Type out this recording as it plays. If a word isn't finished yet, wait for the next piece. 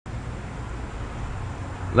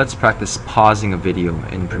Let's practice pausing a video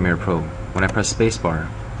in Premiere Pro. When I press spacebar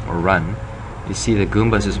or run, you see the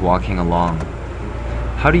Goombas is walking along.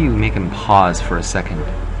 How do you make him pause for a second?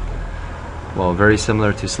 Well, very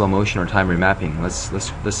similar to slow motion or time remapping.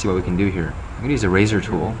 Let's see what we can do here. I'm going to use a razor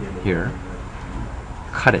tool here,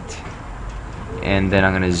 cut it, and then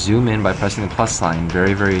I'm going to zoom in by pressing the plus sign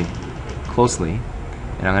very, very closely,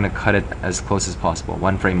 and I'm going to cut it as close as possible,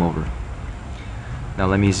 one frame over. Now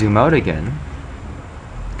let me zoom out again.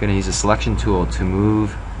 I'm going to use a selection tool to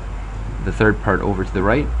move the third part over to the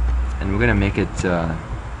right, and we're going to make it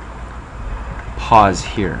pause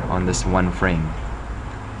here on this one frame.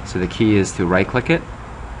 So the key is to right click it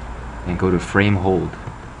and go to frame hold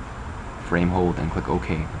and click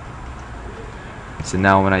OK. So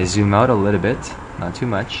now when I zoom out a little bit, not too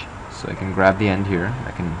much, so I can grab the end here,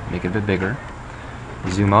 I can make it a bit bigger,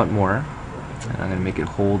 zoom out more, and I'm going to make it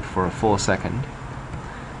hold for a full second.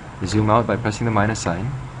 Zoom out by pressing the minus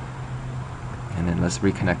sign, and then let's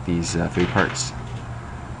reconnect these three parts.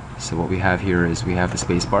 So what we have here is we have the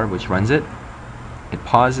space bar which runs it, it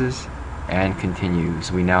pauses, and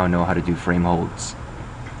continues. We now know how to do frame holds.